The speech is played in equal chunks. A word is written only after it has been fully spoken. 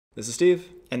This is Steve.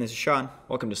 And this is Sean.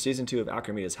 Welcome to Season 2 of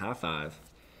Acro Media's Half 5.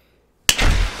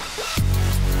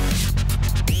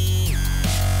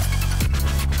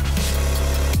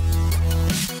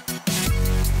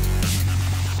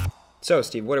 So,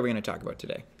 Steve, what are we going to talk about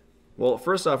today? Well,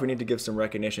 first off, we need to give some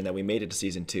recognition that we made it to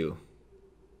Season 2.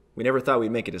 We never thought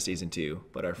we'd make it to Season 2,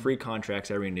 but our free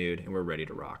contracts are renewed and we're ready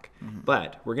to rock.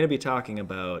 But we're going to be talking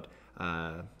about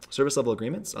service level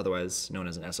agreements, otherwise known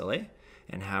as an SLA,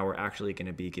 and how we're actually going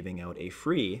to be giving out a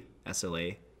free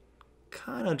SLA,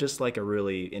 kind of just like a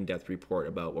really in-depth report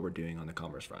about what we're doing on the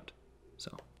commerce front.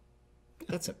 So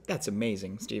That's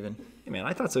amazing, Stephen. hey man,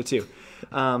 I thought so too.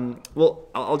 Well,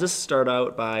 I'll just start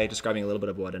out by describing a little bit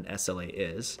of what an SLA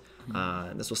is.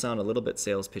 This will sound a little bit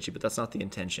sales pitchy, but that's not the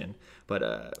intention.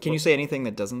 But Can you say anything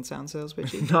that doesn't sound sales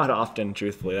pitchy? not often,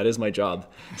 truthfully. That is my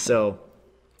job. So,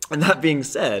 and that being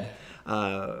said,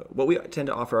 what we tend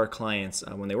to offer our clients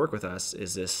when they work with us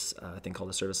is this thing called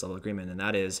a service level agreement, and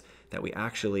that is that we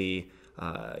actually,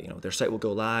 their site will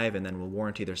go live, and then we'll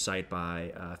warranty their site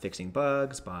by fixing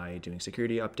bugs, by doing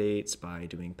security updates, by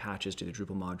doing patches to the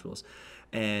Drupal modules.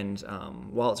 And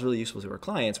while it's really useful to our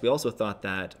clients, we also thought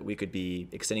that we could be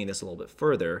extending this a little bit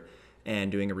further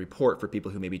and doing a report for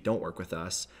people who maybe don't work with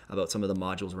us about some of the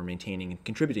modules we're maintaining and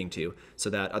contributing to, so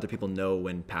that other people know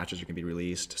when patches are going to be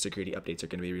released, security updates are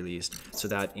going to be released, so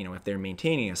that if they're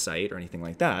maintaining a site or anything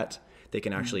like that, they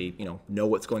can actually know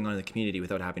what's going on in the community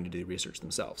without having to do research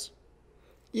themselves.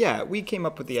 Yeah, we came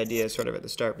up with the idea sort of at the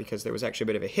start because there was actually a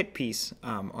bit of a hit piece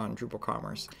on Drupal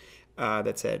Commerce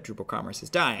that said Drupal Commerce is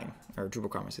dying, or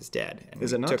Drupal Commerce is dead. And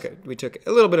Is it not? We took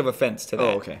a little bit of offense to that.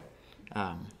 Oh, okay.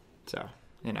 So,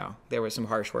 there were some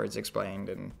harsh words explained,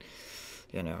 and,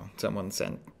 someone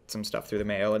sent some stuff through the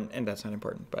mail, and that's not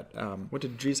important. But What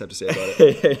did Dries have to say about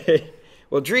it?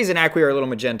 well, Dries and Acqui are a little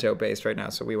Magento-based right now,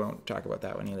 so we won't talk about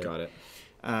that one either. Got it.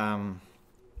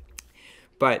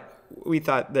 But we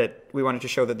thought that we wanted to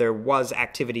show that there was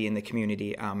activity in the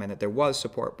community and that there was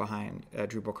support behind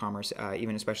Drupal Commerce,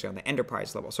 even especially on the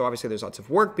enterprise level. So obviously there's lots of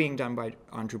work being done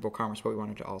on Drupal Commerce, but we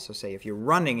wanted to also say if you're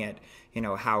running it,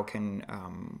 how can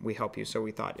we help you? So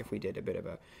we thought if we did a bit of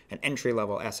an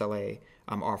entry-level SLA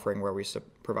offering where we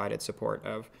provided support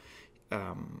of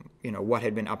what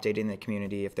had been updated in the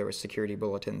community, if there were security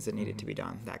bulletins that needed to be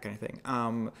done, that kind of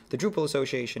thing. The Drupal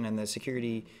Association and the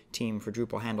security team for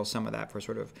Drupal handle some of that for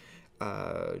sort of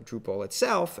Drupal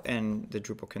itself and the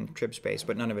Drupal contrib space,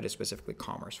 but none of it is specifically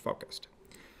commerce focused.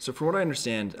 So from what I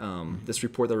understand, this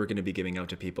report that we're going to be giving out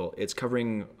to people, it's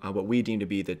covering what we deem to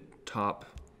be the top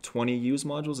 20 used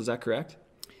modules. Is that correct?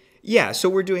 Yeah, so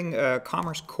we're doing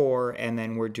Commerce Core, and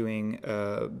then we're doing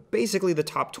basically the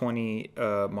top 20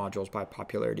 modules by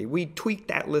popularity. We tweaked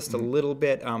that list a little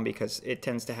bit because it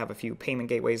tends to have a few payment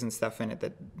gateways and stuff in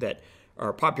it that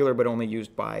are popular but only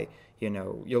used by,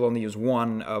 you'll only use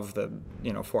one of the,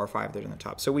 4 or 5 that are in the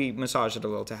top. So we massaged it a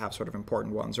little to have sort of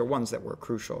important ones or ones that were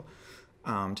crucial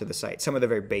to the site. Some of the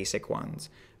very basic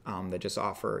ones that just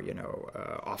offer,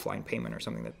 offline payment or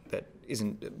something that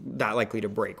isn't that likely to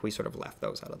break, we sort of left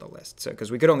those out of the list. So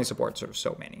because we could only support sort of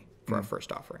so many for our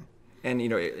first offering. And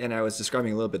and I was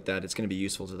describing a little bit that it's going to be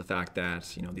useful to the fact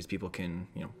that these people can,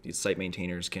 these site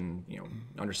maintainers can,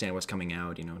 understand what's coming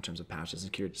out, in terms of patches,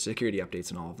 security updates,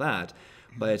 and all of that.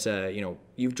 But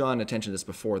you've drawn attention to this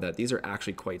before, that these are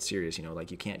actually quite serious.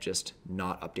 Like you can't just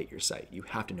not update your site. You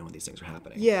have to know when these things are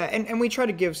happening. Yeah, and we try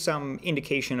to give some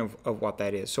indication of what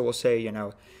that is. So we'll say,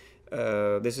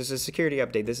 this is a security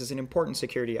update. This is an important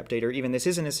security update, or even this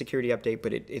isn't a security update,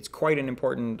 but it's quite an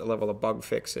important level of bug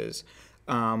fixes.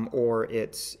 Or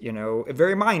it's,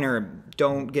 very minor.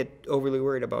 Don't get overly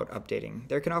worried about updating.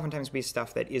 There can oftentimes be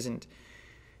stuff that isn't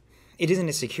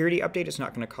a security update. It's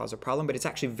not going to cause a problem, but it's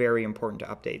actually very important to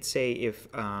update. Say if,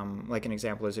 like an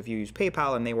example is if you use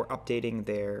PayPal and they were updating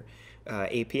their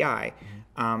API.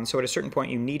 So at a certain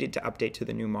point you needed to update to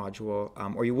the new module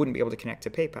or you wouldn't be able to connect to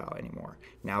PayPal anymore.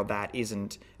 Now that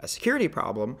isn't a security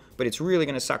problem, but it's really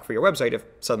going to suck for your website if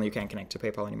suddenly you can't connect to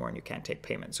PayPal anymore and you can't take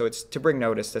payment. So it's to bring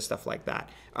notice to stuff like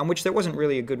that, which there wasn't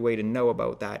really a good way to know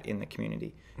about that in the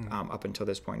community up until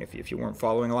this point. If you weren't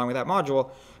following along with that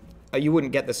module, you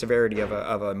wouldn't get the severity of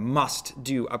a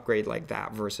must-do upgrade like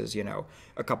that versus,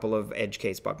 a couple of edge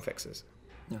case bug fixes.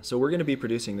 Yeah, so we're going to be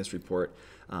producing this report.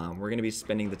 We're going to be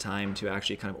spending the time to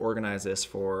actually kind of organize this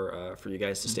for you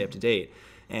guys to stay up to date.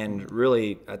 And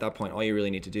really, at that point, all you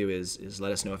really need to do is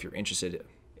let us know if you're interested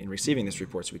in receiving this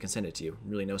report so we can send it to you.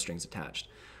 Really no strings attached.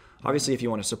 Obviously, if you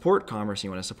want to support commerce,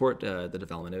 you want to support the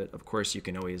development of it, of course, you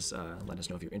can always let us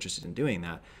know if you're interested in doing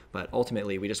that. But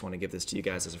ultimately, we just want to give this to you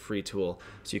guys as a free tool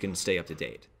so you can stay up to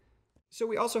date. So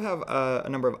we also have a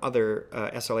number of other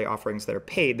SLA offerings that are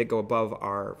paid that go above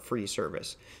our free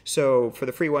service. So for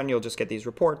the free one, you'll just get these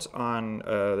reports on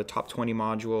the top 20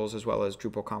 modules as well as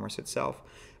Drupal Commerce itself.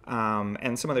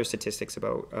 And some other statistics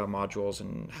about modules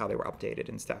and how they were updated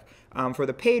and stuff. For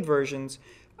the paid versions,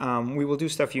 we will do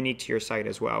stuff unique to your site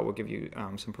as well. We'll give you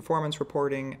some performance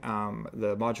reporting.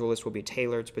 The module list will be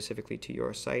tailored specifically to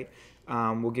your site.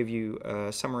 We'll give you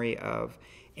a summary of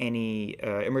any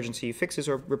emergency fixes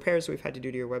or repairs that we've had to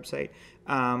do to your website.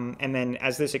 And then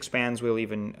as this expands, we'll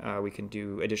even we can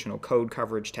do additional code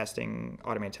coverage testing,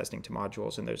 automated testing to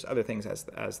modules, and there's other things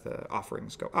as the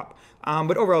offerings go up.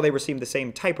 But overall, they receive the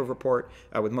same type of report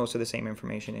with most of the same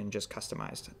information and just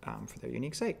customized for their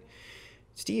unique site.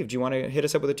 Steve, do you want to hit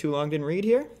us up with a too long didn't read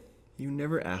here? You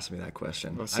never asked me that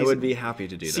question. Well, I would be happy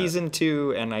to do that. Season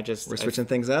 2, and we're switching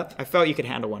things up? I felt you could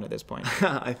handle one at this point.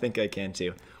 I think I can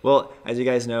too. Well, as you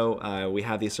guys know, we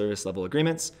have these service level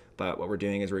agreements, but what we're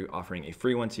doing is we're offering a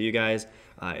free one to you guys.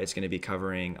 It's going to be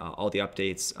covering all the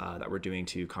updates that we're doing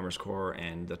to Commerce Core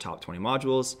and the top 20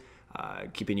 modules,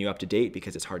 keeping you up to date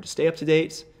because it's hard to stay up to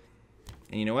date.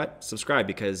 And you know what? Subscribe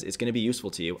because it's going to be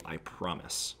useful to you, I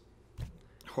promise.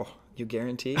 Oh, you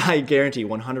guarantee? I guarantee,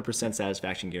 100%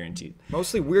 satisfaction guaranteed.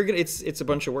 Mostly we're gonna. It's a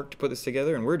bunch of work to put this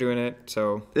together, and we're doing it.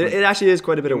 So it actually is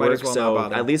quite a bit of work. Well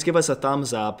so at least give us a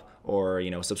thumbs up, or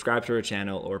subscribe to our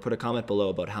channel, or put a comment below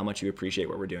about how much you appreciate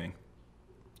what we're doing.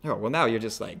 Oh well, now you're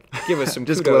just like give us some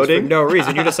just kudos gloating for no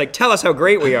reason. You're just like tell us how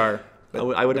great we are. But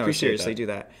I would appreciate seriously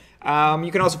that. Do that.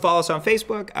 You can also follow us on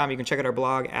Facebook. You can check out our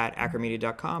blog at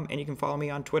acromedia.com, and you can follow me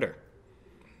on Twitter.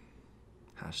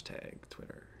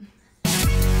 #Twitter.